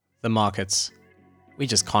The markets. We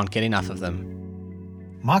just can't get enough of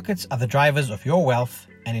them. Markets are the drivers of your wealth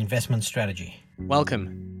and investment strategy.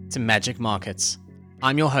 Welcome to Magic Markets.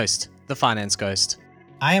 I'm your host, the Finance Ghost.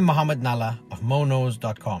 I am Mohammed Nalla of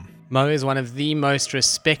MoKnows.com. Mo is one of the most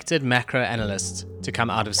respected macro analysts to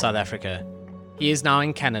come out of South Africa. He is now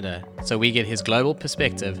in Canada, so we get his global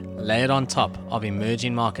perspective layered on top of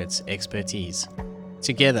emerging markets expertise.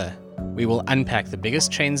 Together, we will unpack the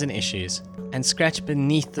biggest trends and issues and scratch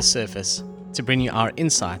beneath the surface to bring you our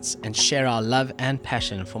insights and share our love and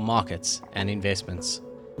passion for markets and investments.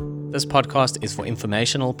 This podcast is for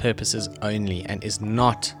informational purposes only and is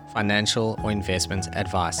not financial or investment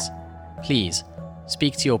advice. Please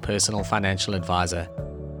speak to your personal financial advisor.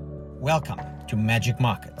 Welcome to Magic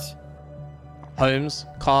Markets. Homes,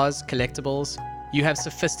 cars, collectibles, you have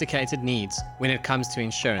sophisticated needs when it comes to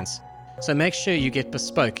insurance. So make sure you get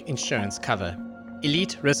bespoke insurance cover.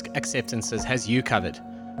 Elite Risk Acceptances has you covered.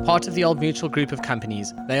 Part of the Old Mutual group of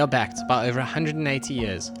companies, they are backed by over 180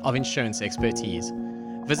 years of insurance expertise.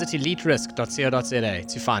 Visit eliterisk.co.za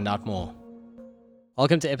to find out more.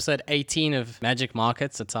 Welcome to episode 18 of Magic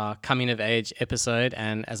Markets. It's our coming of age episode,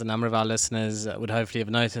 and as a number of our listeners would hopefully have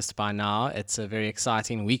noticed by now, it's a very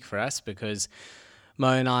exciting week for us because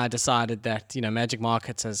Mo and I decided that, Magic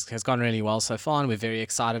Markets has gone really well so far, and we're very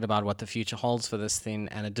excited about what the future holds for this thing,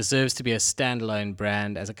 and it deserves to be a standalone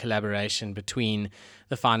brand as a collaboration between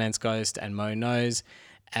the Finance Ghost and Mo Knows.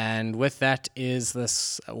 And with that is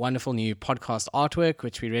this wonderful new podcast artwork,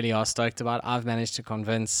 which we really are stoked about. I've managed to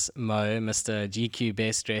convince Mo, Mr. GQ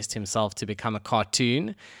Best Dressed himself, to become a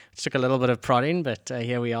cartoon, which took a little bit of prodding, but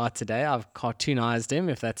here we are today. I've cartoonized him,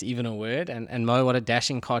 if that's even a word. And Mo, what a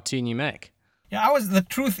dashing cartoon you make. Yeah, the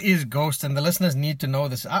truth is, Ghost, and the listeners need to know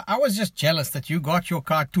this. I was just jealous that you got your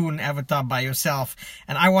cartoon avatar by yourself,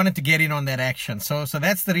 and I wanted to get in on that action. So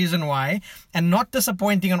that's the reason why. And not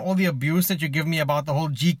disappointing on all the abuse that you give me about the whole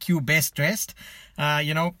GQ Best Dressed.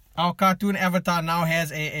 Our cartoon avatar now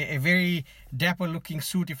has a very dapper-looking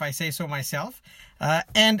suit, if I say so myself,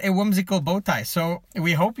 and a whimsical bow tie. So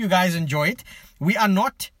we hope you guys enjoy it. We are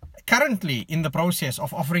not currently in the process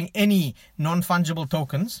of offering any non-fungible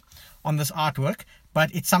tokens on this artwork,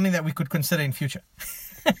 but it's something that we could consider in future.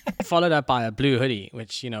 Followed up by a blue hoodie,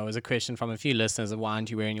 which, was a question from a few listeners of why aren't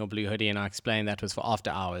you wearing your blue hoodie? And I explained that was for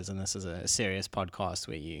after hours, and this is a serious podcast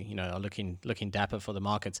where you are looking dapper for the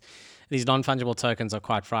markets. These non-fungible tokens are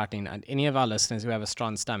quite frightening, and any of our listeners who have a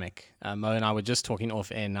strong stomach, Mo and I were just talking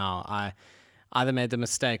off air now, I either made the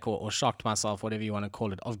mistake or shocked myself, whatever you want to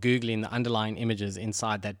call it, of Googling the underlying images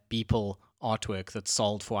inside that Beeple artwork that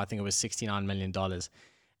sold for, I think it was $69 million.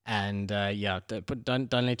 And but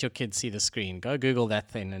don't let your kids see the screen. Go Google that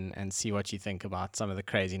thing and see what you think about some of the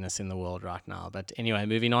craziness in the world right now. But anyway,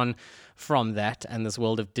 moving on from that and this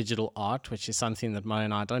world of digital art, which is something that Mo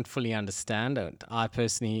and I don't fully understand. I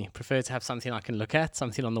personally prefer to have something I can look at,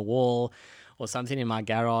 something on the wall or something in my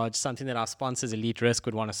garage, something that our sponsors Elite Risk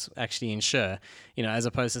would want to actually insure, as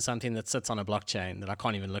opposed to something that sits on a blockchain that I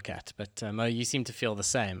can't even look at. But Mo, you seem to feel the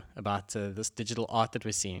same about this digital art that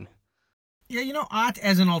we're seeing. Yeah, art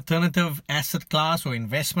as an alternative asset class or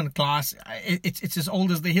investment class, it's as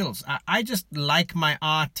old as the hills. I just like my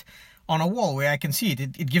art on a wall where I can see it.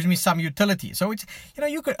 It gives me some utility. So it's,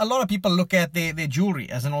 a lot of people look at their jewelry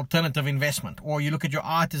as an alternative investment, or you look at your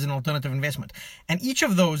art as an alternative investment. And each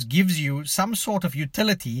of those gives you some sort of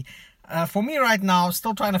utility. For me right now,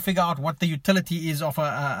 still trying to figure out what the utility is of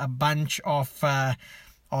a bunch of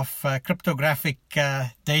cryptographic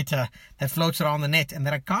data that floats around the net and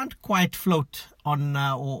that I can't quite float on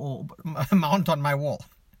or mount on my wall.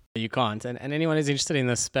 You can't. And anyone who's interested in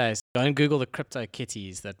this space, go and Google the crypto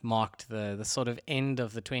kitties that marked the sort of end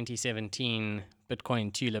of the 2017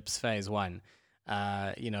 Bitcoin tulips phase one.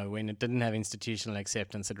 When it didn't have institutional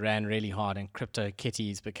acceptance, it ran really hard, and crypto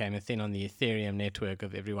kitties became a thing on the Ethereum network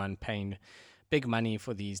of everyone paying big money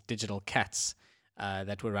for these digital cats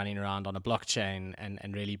that were running around on a blockchain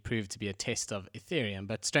and really proved to be a test of Ethereum.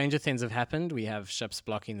 But stranger things have happened. We have ships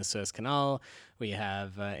blocking the Suez Canal. We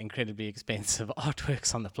have incredibly expensive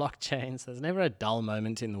artworks on the blockchain. So there's never a dull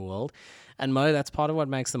moment in the world. And Mo, that's part of what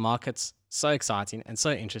makes the markets so exciting and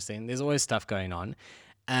so interesting. There's always stuff going on.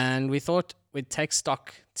 And we thought we'd take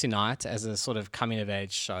stock tonight as a sort of coming of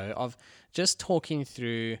age show of just talking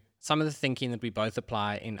through some of the thinking that we both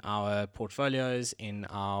apply in our portfolios, in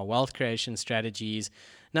our wealth creation strategies.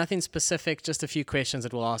 Nothing specific, just a few questions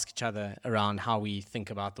that we'll ask each other around how we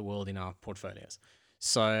think about the world in our portfolios.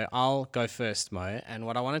 So I'll go first, Mo. And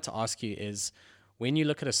what I wanted to ask you is, when you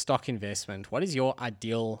look at a stock investment, what is your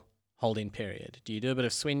ideal holding period? Do you do a bit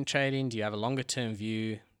of swing trading? Do you have a longer term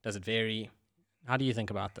view? Does it vary? How do you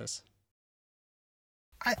think about this?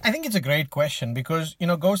 I think it's a great question because,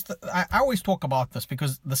 Ghost, I always talk about this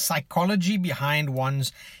because the psychology behind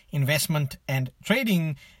one's investment and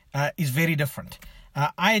trading is very different.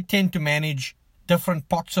 I tend to manage different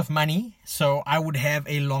pots of money. So I would have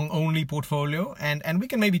a long only portfolio and we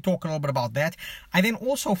can maybe talk a little bit about that. I then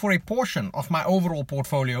also, for a portion of my overall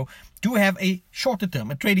portfolio, do have a shorter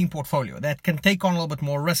term, a trading portfolio that can take on a little bit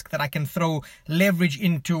more risk, that I can throw leverage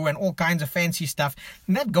into and all kinds of fancy stuff.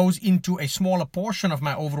 And that goes into a smaller portion of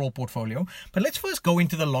my overall portfolio. But let's first go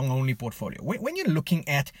into the long only portfolio. When you're looking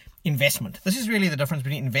at investment, this is really the difference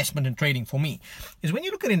between investment and trading for me, is when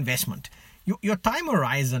you look at investment, your time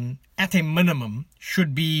horizon at a minimum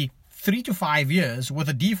should be 3 to 5 years with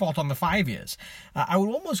a default on the 5 years. I would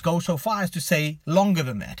almost go so far as to say longer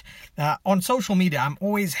than that. On social media, I'm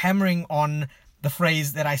always hammering on the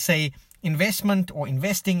phrase that I say investment or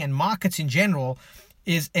investing and markets in general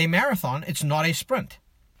is a marathon. It's not a sprint.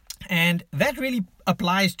 And that really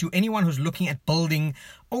applies to anyone who's looking at building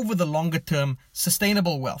over the longer term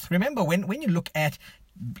sustainable wealth. Remember, when you look at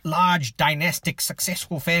large, dynastic,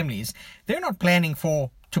 successful families, they're not planning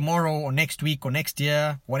for tomorrow or next week or next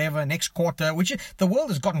year, whatever, next quarter, which the world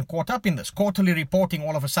has gotten caught up in this quarterly reporting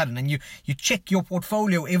all of a sudden, and you check your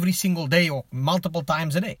portfolio every single day or multiple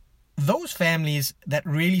times a day. Those families that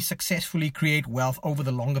really successfully create wealth over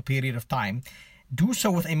the longer period of time do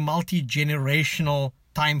so with a multi-generational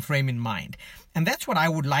time frame in mind. And that's what I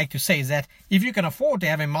would like to say, is that if you can afford to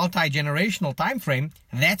have a multi-generational time frame,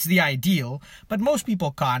 that's the ideal, but most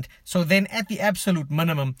people can't. So then at the absolute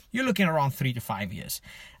minimum, you're looking around 3 to 5 years.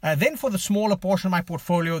 Then for the smaller portion of my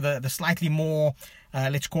portfolio, the slightly more,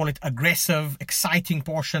 let's call it aggressive, exciting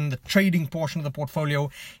portion, the trading portion of the portfolio,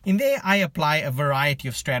 in there I apply a variety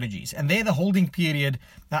of strategies. And there the holding period,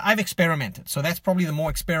 I've experimented. So that's probably the more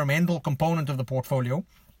experimental component of the portfolio.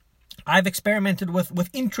 I've experimented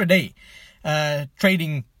with intraday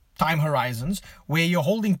trading time horizons where your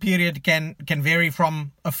holding period can vary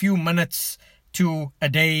from a few minutes to a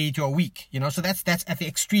day to a week, so that's at the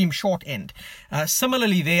extreme short end.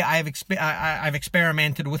 Similarly, there I've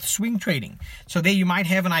experimented with swing trading. So there you might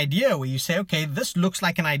have an idea where you say, okay, this looks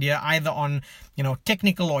like an idea either on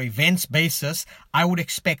technical or events basis. I would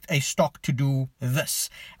expect a stock to do this,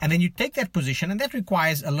 and then you take that position, and that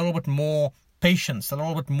requires a little bit more patience, a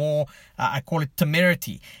little bit more, I call it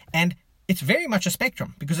temerity. And it's very much a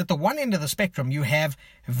spectrum, because at the one end of the spectrum, you have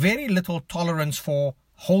very little tolerance for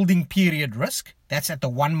holding period risk. That's at the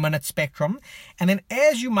 1 minute spectrum. And then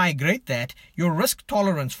as you migrate that, your risk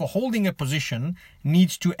tolerance for holding a position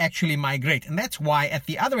needs to actually migrate. And that's why at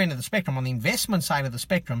the other end of the spectrum, on the investment side of the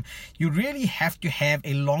spectrum, you really have to have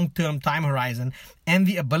a long-term time horizon and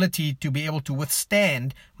the ability to be able to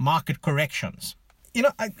withstand market corrections.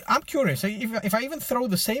 I'm curious, if I even throw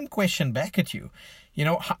the same question back at you,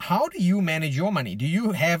 how do you manage your money? Do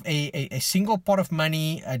you have a single pot of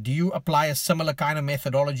money? Do you apply a similar kind of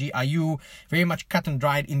methodology? Are you very much cut and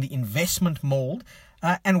dried in the investment mold?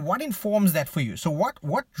 And what informs that for you? So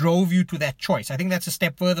what drove you to that choice? I think that's a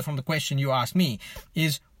step further from the question you asked me,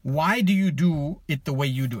 is why do you do it the way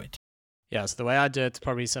you do it? Yeah, so the way I do it's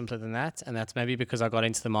probably simpler than that. And that's maybe because I got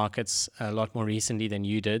into the markets a lot more recently than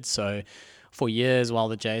you did. So for years, while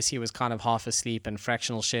the JSE was kind of half asleep and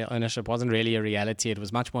fractional share ownership wasn't really a reality, it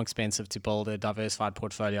was much more expensive to build a diversified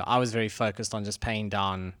portfolio. I was very focused on just paying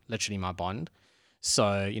down literally my bond. So,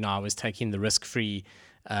 I was taking the risk-free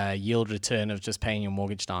yield return of just paying your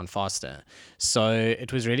mortgage down faster. So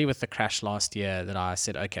it was really with the crash last year that I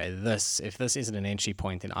said, okay, if this isn't an entry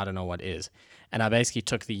point, then I don't know what is. And I basically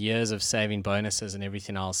took the years of saving bonuses and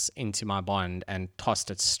everything else into my bond and tossed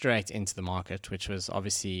it straight into the market, which was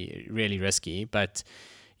obviously really risky, but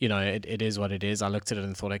it is what it is. I looked at it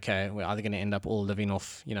and thought, okay, we're either going to end up all living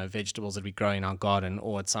off, vegetables that we grow in our garden,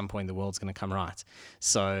 or at some point the world's going to come right.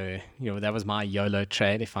 So, that was my YOLO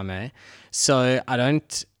trade, if I may. So I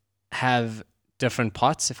don't have different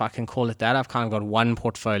pots, if I can call it that. I've kind of got one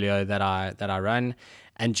portfolio that I run.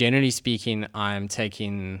 And generally speaking, I'm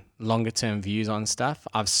taking longer term views on stuff.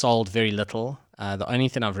 I've sold very little. The only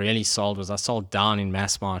thing I've really sold was I sold down in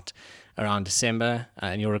Massmart around December.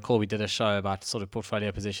 And you'll recall we did a show about sort of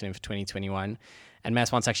portfolio positioning for 2021. And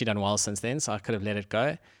Massmart's actually done well since then, so I could have let it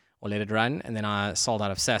go or let it run. And then I sold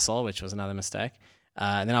out of Sasol, which was another mistake.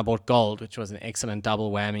 And then I bought gold, which was an excellent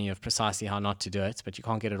double whammy of precisely how not to do it, but you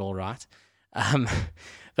can't get it all right.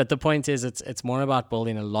 But the point is, it's more about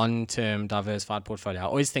building a long-term diversified portfolio. I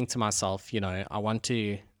always think to myself, I want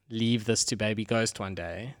to leave this to baby Ghost one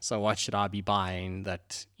day. So what should I be buying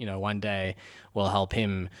that, one day will help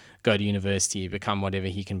him go to university, become whatever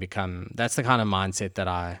he can become? That's the kind of mindset that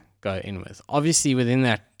I go in with. Obviously, within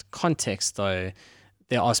that context, though,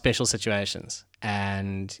 there are special situations.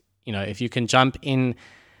 And, if you can jump in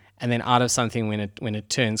and then out of something when it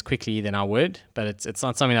turns quickly, then I would. But it's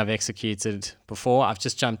not something I've executed before. I've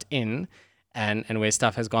just jumped in, and where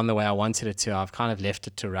stuff has gone the way I wanted it to, I've kind of left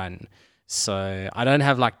it to run. So I don't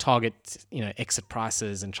have like target, exit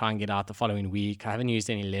prices and try and get out the following week. I haven't used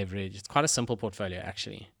any leverage. It's quite a simple portfolio,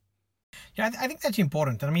 actually. Yeah, I think that's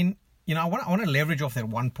important. I mean, I want to leverage off that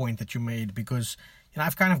one point that you made, because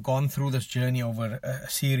I've kind of gone through this journey over a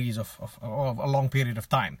series of a long period of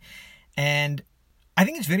time. And I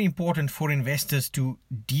think it's very important for investors to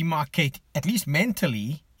demarcate, at least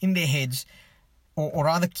mentally, in their heads, or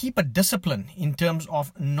rather keep a discipline in terms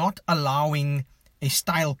of not allowing a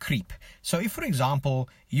style creep. So if, for example,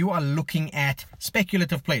 you are looking at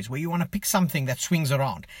speculative plays where you want to pick something that swings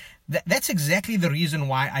around, that's exactly the reason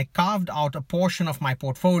why I carved out a portion of my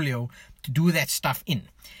portfolio to do that stuff in.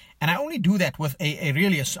 And I only do that with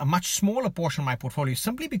a much smaller portion of my portfolio,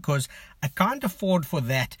 simply because I can't afford for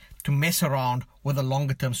that to mess around with a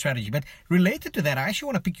longer term strategy. But related to that, I actually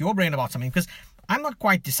want to pick your brain about something, because I'm not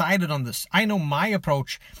quite decided on this. I know my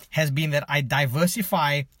approach has been that I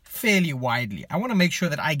diversify fairly widely. I want to make sure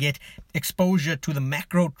that I get exposure to the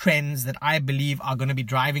macro trends that I believe are going to be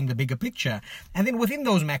driving the bigger picture. And then within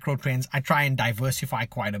those macro trends, I try and diversify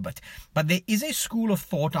quite a bit. But there is a school of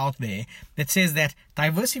thought out there that says that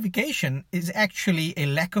diversification is actually a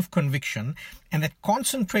lack of conviction, and that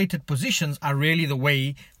concentrated positions are really the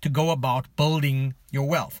way to go about building your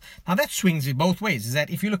wealth. Now that swings in both ways, is that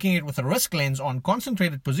if you're looking at it with a risk lens on,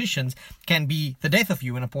 concentrated positions can be the death of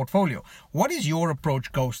you in a portfolio. What is your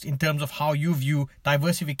approach, Ghost, in terms of how you view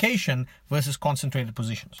diversification versus concentrated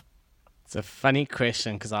positions? It's a funny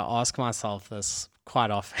question, because I ask myself this quite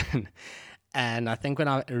often. And I think when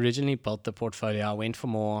I originally built the portfolio, I went for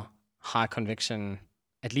more high conviction,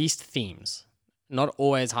 at least themes. Not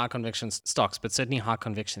always high conviction stocks, but certainly high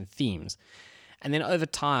conviction themes. And then over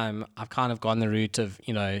time, I've kind of gone the route of,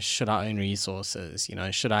 should I own resources?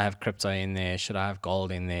 Should I have crypto in there? Should I have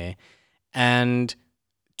gold in there? And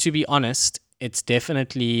to be honest, it's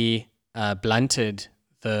definitely blunted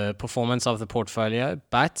the performance of the portfolio.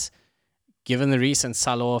 But given the recent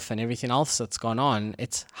sell-off and everything else that's gone on,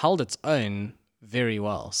 it's held its own very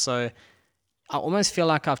well. So I almost feel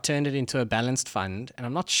like I've turned it into a balanced fund. And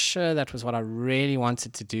I'm not sure that was what I really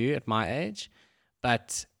wanted to do at my age.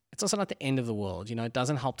 But it's also not the end of the world. It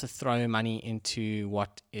doesn't help to throw money into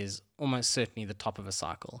what is almost certainly the top of a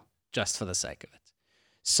cycle just for the sake of it.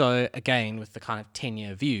 So again, with the kind of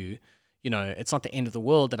 10-year view, it's not the end of the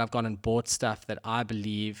world that I've gone and bought stuff that I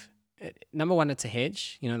believe, number one, it's a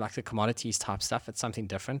hedge, like the commodities type stuff. It's something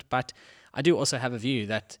different. But I do also have a view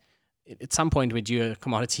that at some point we do a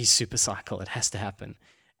commodities super cycle. It has to happen.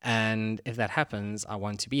 And if that happens, I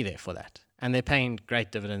want to be there for that. And they're paying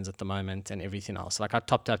great dividends at the moment and everything else. Like I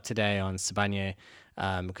topped up today on Sibanye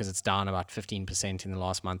because it's down about 15% in the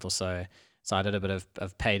last month or so. So I did a bit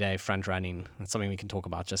of payday front running. That's something we can talk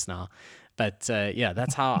about just now. But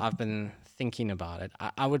that's how I've been thinking about it.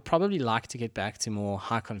 I would probably like to get back to more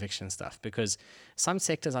high conviction stuff, because some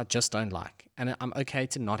sectors I just don't like. And I'm okay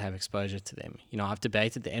to not have exposure to them. I've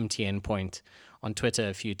debated the MTN point on Twitter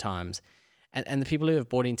a few times. And the people who have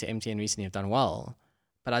bought into MTN recently have done well.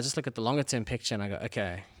 But I just look at the longer term picture and I go,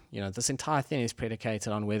 okay, this entire thing is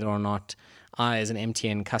predicated on whether or not I, as an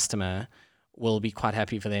MTN customer, will be quite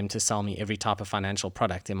happy for them to sell me every type of financial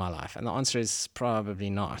product in my life. And the answer is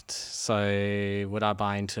probably not. So would I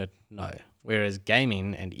buy into it? No. Whereas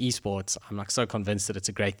gaming and esports, I'm like so convinced that it's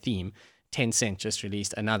a great theme. Tencent just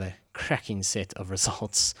released another cracking set of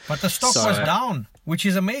results. But the stock was down, which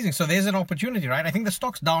is amazing. So there's an opportunity, right? I think the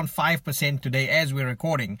stock's down 5% today as we're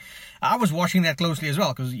recording. I was watching that closely as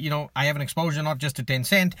well because, I have an exposure not just to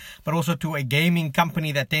Tencent, but also to a gaming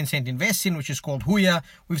company that Tencent invests in, which is called Huya.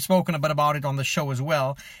 We've spoken a bit about it on the show as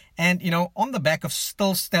well. And, on the back of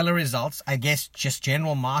still stellar results, I guess just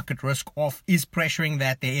general market risk off is pressuring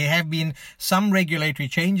that. There have been some regulatory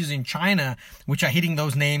changes in China, which are hitting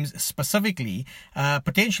those names specifically,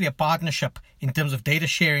 potentially a partnership in terms of data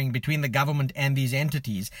sharing between the government and these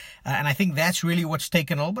entities. And I think that's really what's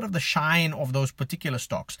taken a little bit of the shine of those particular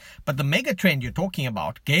stocks. But the mega trend you're talking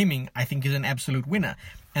about, gaming, I think is an absolute winner.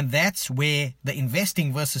 And that's where the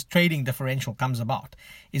investing versus trading differential comes about.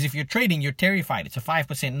 Is if you're trading, you're terrified. It's a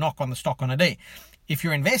 5% knock on the stock on a day. If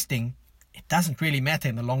you're investing, it doesn't really matter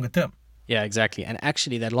in the longer term. Yeah, exactly. And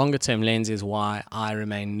actually, that longer term lens is why I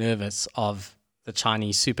remain nervous of the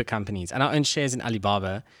Chinese super companies. And I own shares in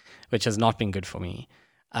Alibaba, which has not been good for me.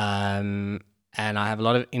 And I have a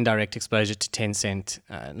lot of indirect exposure to Tencent,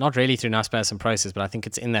 not really through Naspers and Prosus, but I think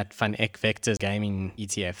it's in that FunEck Vector gaming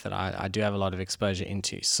ETF that I do have a lot of exposure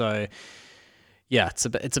into. So, Yeah, it's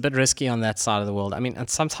a bit risky on that side of the world. I mean, and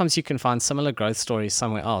sometimes you can find similar growth stories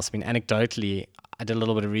somewhere else. I mean, anecdotally, I did a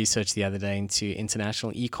little bit of research the other day into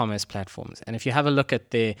international e-commerce platforms. And if you have a look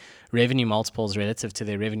at their revenue multiples relative to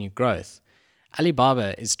their revenue growth,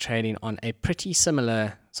 Alibaba is trading on a pretty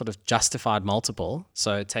similar sort of justified multiple.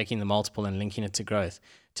 So taking the multiple and linking it to growth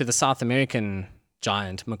to the South American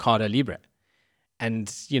giant Mercado Libre.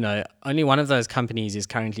 And, only one of those companies is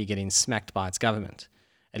currently getting smacked by its government,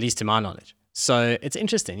 at least to my knowledge. So it's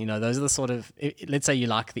interesting, those are the sort of, let's say you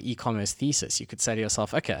like the e-commerce thesis, you could say to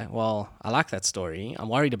yourself, okay, well, I like that story. I'm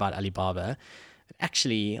worried about Alibaba. But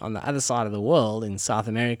actually, on the other side of the world, in South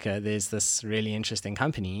America, there's this really interesting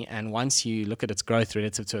company. And once you look at its growth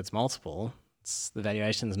relative to its multiple, the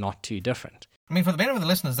valuation is not too different. I mean, for the benefit of the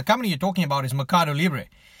listeners, the company you're talking about is Mercado Libre,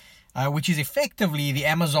 which is effectively the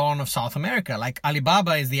Amazon of South America, like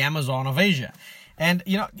Alibaba is the Amazon of Asia. And,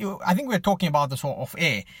 I think we're talking about this off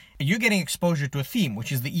air. You're getting exposure to a theme,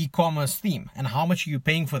 which is the e-commerce theme, and how much are you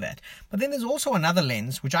paying for that? But then there's also another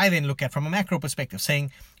lens, which I then look at from a macro perspective,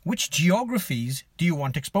 saying, which geographies do you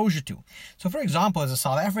want exposure to? So, for example, as a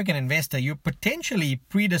South African investor, you're potentially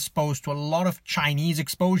predisposed to a lot of Chinese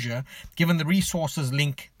exposure, given the resources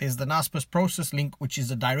link. There's the Naspers process link, which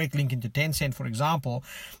is a direct link into Tencent, for example.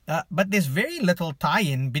 But there's very little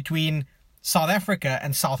tie-in between South Africa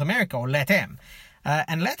and South America, or LATAM.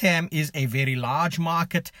 And LATAM is a very large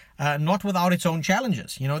market, not without its own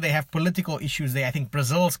challenges. They have political issues there. I think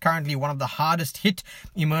Brazil's currently one of the hardest hit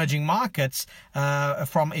emerging markets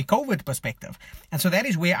from a COVID perspective. And so that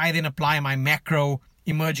is where I then apply my macro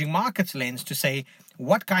emerging markets lens to say,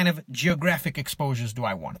 what kind of geographic exposures do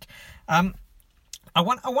I want? I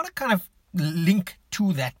want to kind of link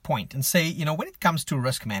to that point and say, when it comes to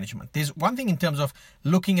risk management, there's one thing in terms of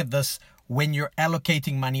looking at this when you're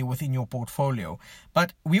allocating money within your portfolio.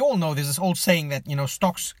 But we all know there's this old saying that,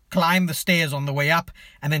 stocks climb the stairs on the way up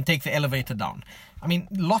and then take the elevator down. I mean,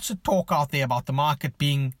 lots of talk out there about the market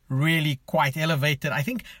being really quite elevated. I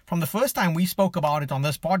think from the first time we spoke about it on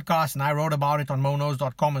this podcast, and I wrote about it on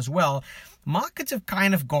monos.com as well, markets have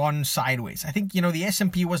kind of gone sideways. I think, the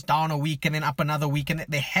S&P was down a week and then up another week, and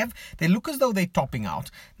they look as though they're topping out.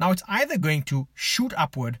 Now it's either going to shoot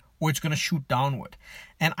upward or it's going to shoot downward.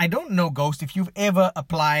 And I don't know, Ghost, if you've ever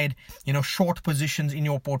applied, short positions in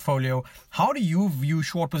your portfolio. How do you view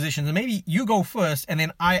short positions? And maybe you go first, and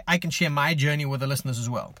then I can share my journey with the listeners as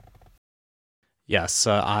well. Yeah,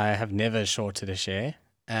 so I have never shorted a share.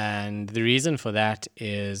 And the reason for that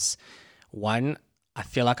is, one, I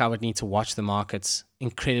feel like I would need to watch the markets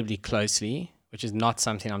incredibly closely, which is not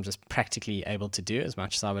something I'm just practically able to do as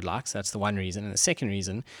much as I would like. So that's the one reason. And the second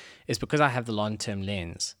reason is because I have the long-term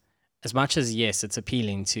lens. As much as, yes, it's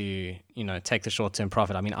appealing to, take the short-term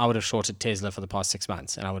profit. I mean, I would have shorted Tesla for the past 6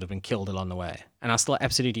 months and I would have been killed along the way. And I still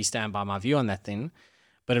absolutely stand by my view on that thing,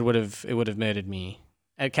 but it would have murdered me.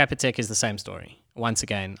 Capitec is the same story. Once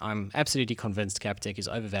again, I'm absolutely convinced Capitec is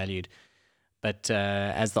overvalued. But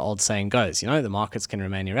as the old saying goes, the markets can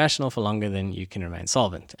remain irrational for longer than you can remain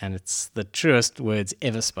solvent. And it's the truest words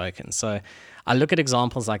ever spoken. So I look at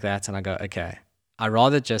examples like that and I go, okay, I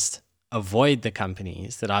rather just avoid the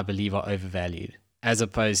companies that I believe are overvalued, as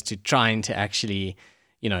opposed to trying to actually,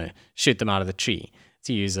 shoot them out of the tree,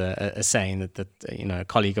 to use a saying that a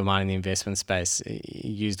colleague of mine in the investment space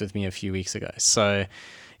used with me a few weeks ago. So,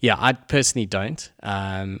 yeah, I personally don't.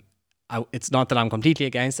 It's not that I'm completely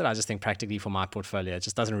against it. I just think practically for my portfolio, it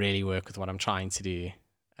just doesn't really work with what I'm trying to do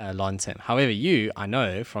long term. However, I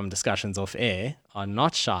know from discussions off air, are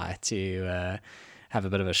not shy to have a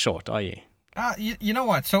bit of a short, are you? You know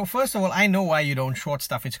what? So first of all, I know why you don't short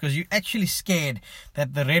stuff. It's because you're actually scared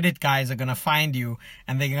that the Reddit guys are going to find you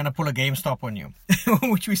and they're going to pull a GameStop on you,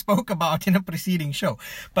 which we spoke about in a preceding show.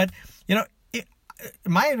 But,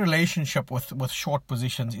 my relationship with short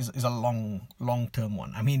positions is a long-term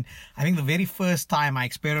one. I mean, I think the very first time I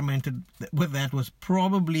experimented with that was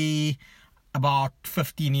probably about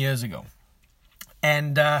 15 years ago.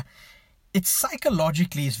 And it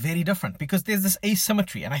psychologically is very different because there's this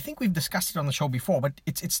asymmetry. And I think we've discussed it on the show before, but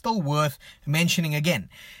it's still worth mentioning again.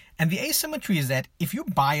 And the asymmetry is that if you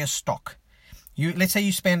buy a stock, let's say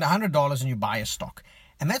you spend $100 and you buy a stock,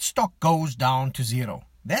 and that stock goes down to zero.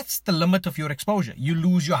 That's the limit of your exposure. You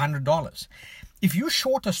lose your $100. If you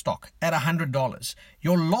short a stock at $100,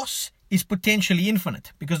 your loss is potentially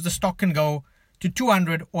infinite because the stock can go to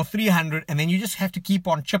 200 or 300, and then you just have to keep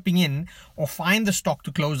on chipping in or find the stock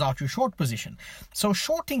to close out your short position. So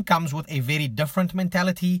shorting comes with a very different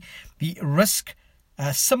mentality. The risk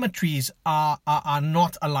symmetries are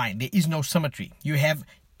not aligned. There is no symmetry. You have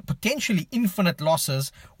potentially infinite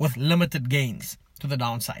losses with limited gains to the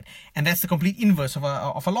downside. And that's the complete inverse of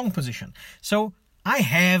a long position. So I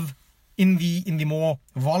have in the more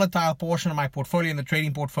volatile portion of my portfolio, in the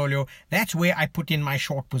trading portfolio, that's where I put in my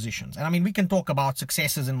short positions. And I mean, we can talk about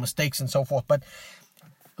successes and mistakes and so forth, but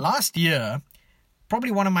last year,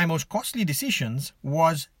 probably one of my most costly decisions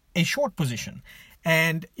was a short position.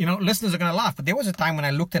 And, listeners are going to laugh, but there was a time when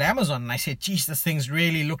I looked at Amazon and I said, geez, this thing's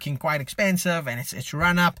really looking quite expensive and it's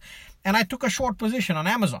run up. And I took a short position on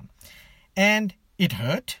Amazon. And it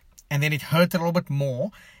hurt. And then it hurt a little bit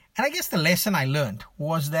more. And I guess the lesson I learned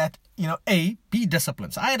was that, be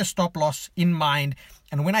disciplined. So I had a stop loss in mind.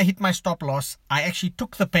 And when I hit my stop loss, I actually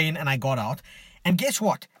took the pain and I got out. And guess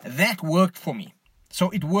what? That worked for me. So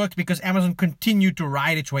it worked because Amazon continued to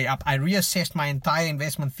ride its way up. I reassessed my entire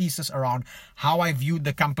investment thesis around how I viewed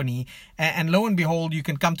the company. And lo and behold, you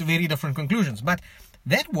can come to very different conclusions. But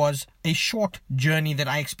that was a short journey that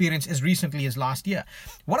I experienced as recently as last year.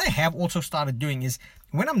 What I have also started doing is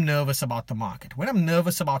when I'm nervous about the market, when I'm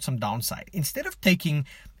nervous about some downside, instead of taking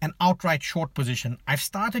an outright short position, I've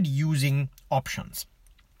started using options.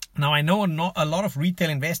 Now, I know a lot of retail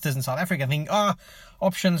investors in South Africa think,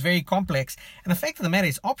 options very complex. And the fact of the matter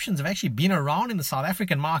is options have actually been around in the South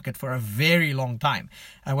African market for a very long time.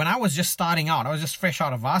 When I was just starting out, I was just fresh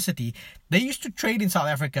out of varsity, they used to trade in South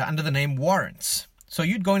Africa under the name warrants. So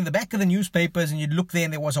you'd go in the back of the newspapers and you'd look there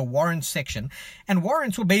and there was a warrants section. And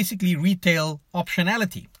warrants were basically retail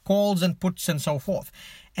optionality, calls and puts and so forth.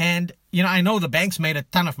 And, I know the banks made a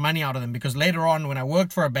ton of money out of them because later on when I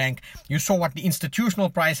worked for a bank, you saw what the institutional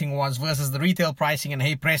pricing was versus the retail pricing. And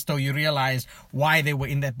hey, presto, you realized why they were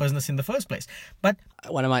in that business in the first place. But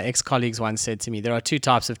one of my ex-colleagues once said to me, there are two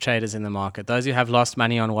types of traders in the market, those who have lost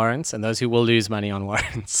money on warrants and those who will lose money on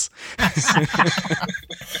warrants.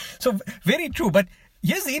 So very true. But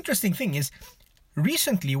here's the interesting thing is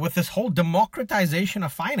recently with this whole democratization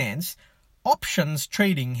of finance, options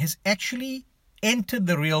trading has actually entered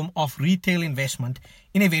the realm of retail investment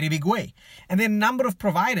in a very big way. And there are a number of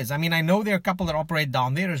providers. I mean, I know there are a couple that operate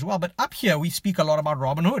down there as well, but up here we speak a lot about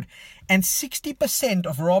Robinhood. And 60%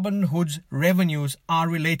 of Robinhood's revenues are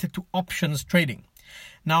related to options trading.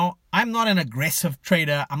 Now, I'm not an aggressive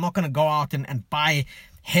trader. I'm not going to go out and buy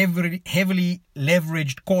heavily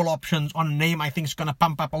leveraged call options on a name I think is going to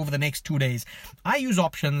pump up over the next 2 days. I use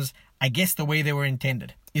options, I guess, the way they were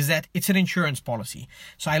intended. Is that it's an insurance policy.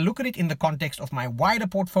 So I look at it in the context of my wider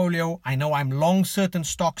portfolio. I know I'm long certain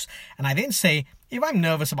stocks. And I then say, if I'm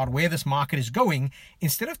nervous about where this market is going,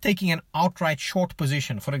 instead of taking an outright short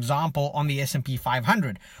position, for example, on the S&P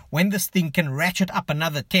 500, when this thing can ratchet up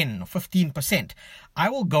another 10 or 15%, I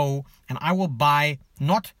will go and I will buy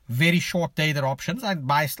not very short dated options. I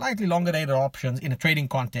buy slightly longer dated options in a trading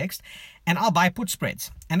context, and I'll buy put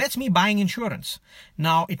spreads. And that's me buying insurance.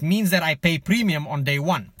 Now, it means that I pay premium on day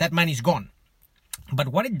one. That money's gone. But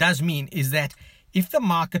what it does mean is that if the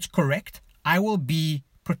market's correct, I will be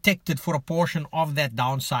protected for a portion of that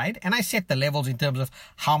downside. And I set the levels in terms of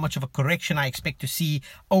how much of a correction I expect to see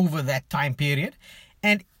over that time period.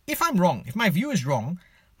 And if I'm wrong, if my view is wrong,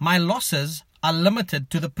 my losses are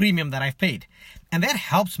limited to the premium that I've paid. And that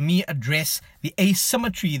helps me address the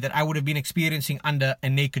asymmetry that I would have been experiencing under a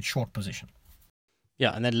naked short position.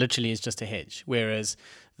 Yeah, and that literally is just a hedge. Whereas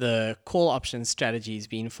the call option strategy is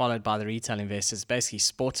being followed by the retail investors, basically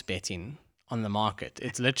sports betting on the market.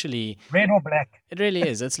 It's literally red or black. It really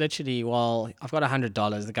is. It's literally, well, I've got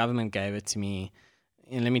 $100. The government gave it to me.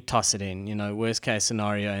 And let me toss it in. Worst case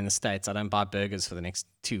scenario in the States, I don't buy burgers for the next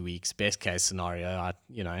 2 weeks. Best case scenario, I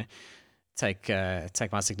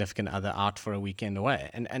take my significant other out for a weekend away.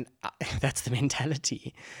 And that's the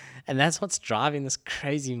mentality. And that's what's driving this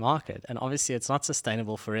crazy market. And obviously it's not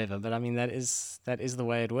sustainable forever, but I mean, that is the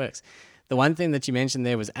way it works. The one thing that you mentioned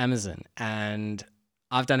there was Amazon, and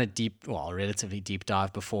I've done a relatively deep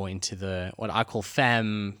dive before into what I call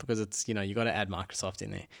FAM, because it's, you got to add Microsoft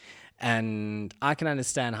in there. And I can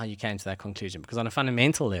understand how you came to that conclusion, because on a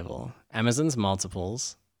fundamental level, Amazon's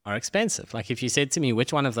multiples are expensive. Like if you said to me,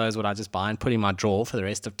 which one of those would I just buy and put in my drawer for the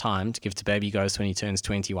rest of time to give to baby Ghost when he turns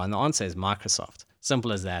 21? The answer is Microsoft.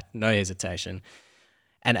 Simple as that, no hesitation.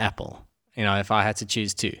 And Apple. If I had to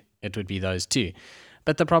choose two, it would be those two.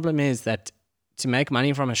 But the problem is that to make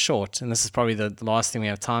money from a short, and this is probably the last thing we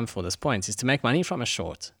have time for this point, is to make money from a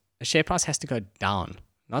short, a share price has to go down,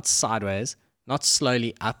 not sideways, not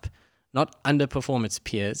slowly up, not underperform its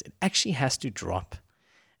peers. It actually has to drop.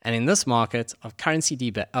 And in this market of currency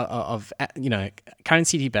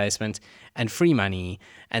debasement and free money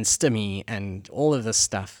and stimmy and all of this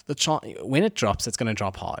stuff, when it drops, it's going to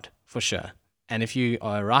drop hard for sure. And if you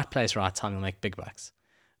are right place, right time, you'll make big bucks.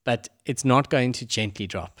 But it's not going to gently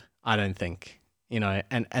drop, I don't think.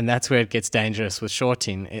 And that's where it gets dangerous with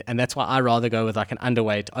shorting. And that's why I rather go with like an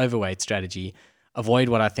underweight, overweight strategy. avoid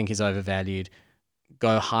what I think is overvalued,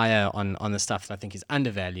 go higher on the stuff that I think is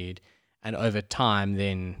undervalued, and over time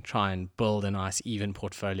then try and build a nice even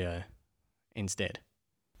portfolio instead.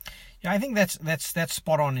 Yeah, I think that's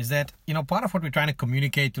spot on. Is that, part of what we're trying to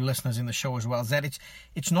communicate to listeners in the show as well is that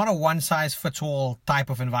it's not a one size fits all type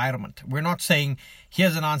of environment. We're not saying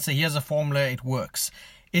here's an answer, here's a formula, it works.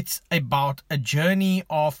 It's about a journey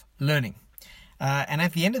of learning. And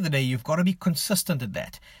at the end of the day, you've got to be consistent at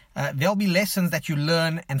that. There'll be lessons that you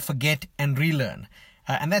learn and forget and relearn.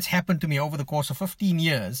 And that's happened to me over the course of 15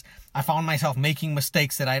 years. I found myself making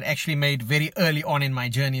mistakes that I'd actually made very early on in my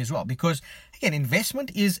journey as well. Because, again,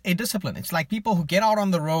 investment is a discipline. It's like people who get out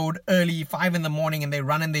on the road early, 5 a.m, and they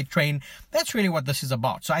run and they train. That's really what this is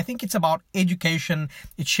about. So I think it's about education.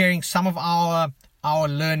 It's sharing some of our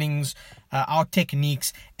learnings, our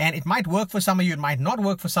techniques, and it might work for some of you, it might not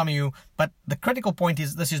work for some of you, but the critical point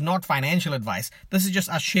is this is not financial advice. This is just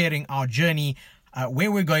us sharing our journey,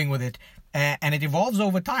 where we're going with it, and it evolves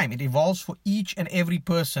over time. It evolves for each and every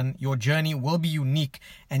person. Your journey will be unique,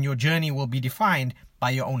 and your journey will be defined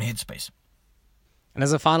by your own headspace. And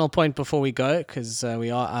as a final point before we go, because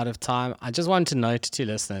we are out of time, I just wanted to note to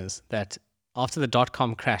listeners that after the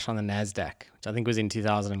 .com crash on the NASDAQ, which I think was in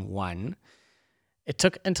 2001, it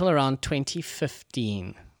took until around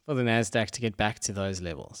 2015 for the NASDAQ to get back to those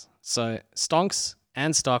levels. So stonks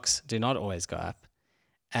and stocks do not always go up.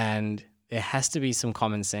 And there has to be some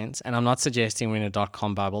common sense. And I'm not suggesting we're in a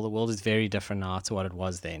 .com bubble. The world is very different now to what it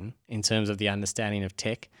was then in terms of the understanding of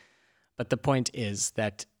tech. But the point is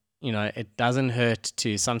that, it doesn't hurt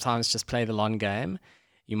to sometimes just play the long game.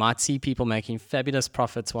 You might see people making fabulous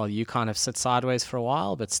profits while you kind of sit sideways for a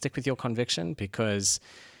while, but stick with your conviction, because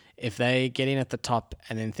if they get in at the top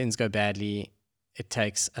and then things go badly, it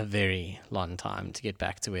takes a very long time to get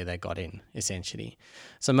back to where they got in, essentially.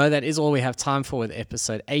 So Mo, that is all we have time for with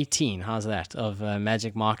episode 18. How's that, of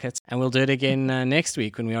Magic Markets? And we'll do it again next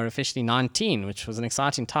week when we are officially 19, which was an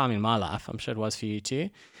exciting time in my life. I'm sure it was for you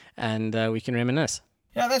too. And we can reminisce.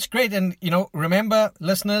 Yeah, that's great. And, remember,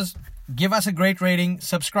 listeners, give us a great rating,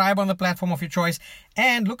 subscribe on the platform of your choice,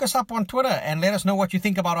 and look us up on Twitter and let us know what you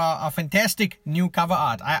think about our fantastic new cover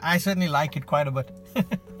art. I certainly like it quite a bit.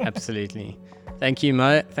 Absolutely. Thank you,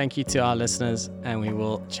 Mo. Thank you to our listeners, and we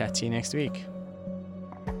will chat to you next week.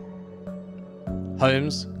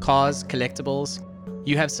 Homes, cars, collectibles.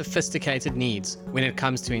 You have sophisticated needs when it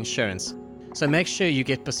comes to insurance. So make sure you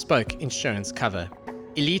get bespoke insurance cover.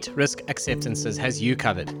 Elite Risk Acceptances has you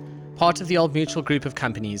covered. Part of the Old Mutual group of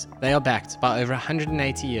companies, they are backed by over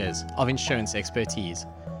 180 years of insurance expertise.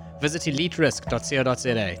 Visit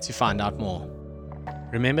eliterisk.co.za to find out more.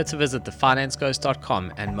 Remember to visit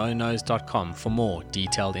thefinanceghost.com and monos.com for more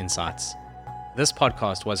detailed insights. This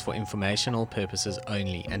podcast was for informational purposes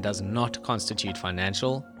only and does not constitute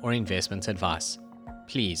financial or investment advice.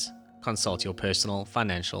 Please consult your personal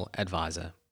financial advisor.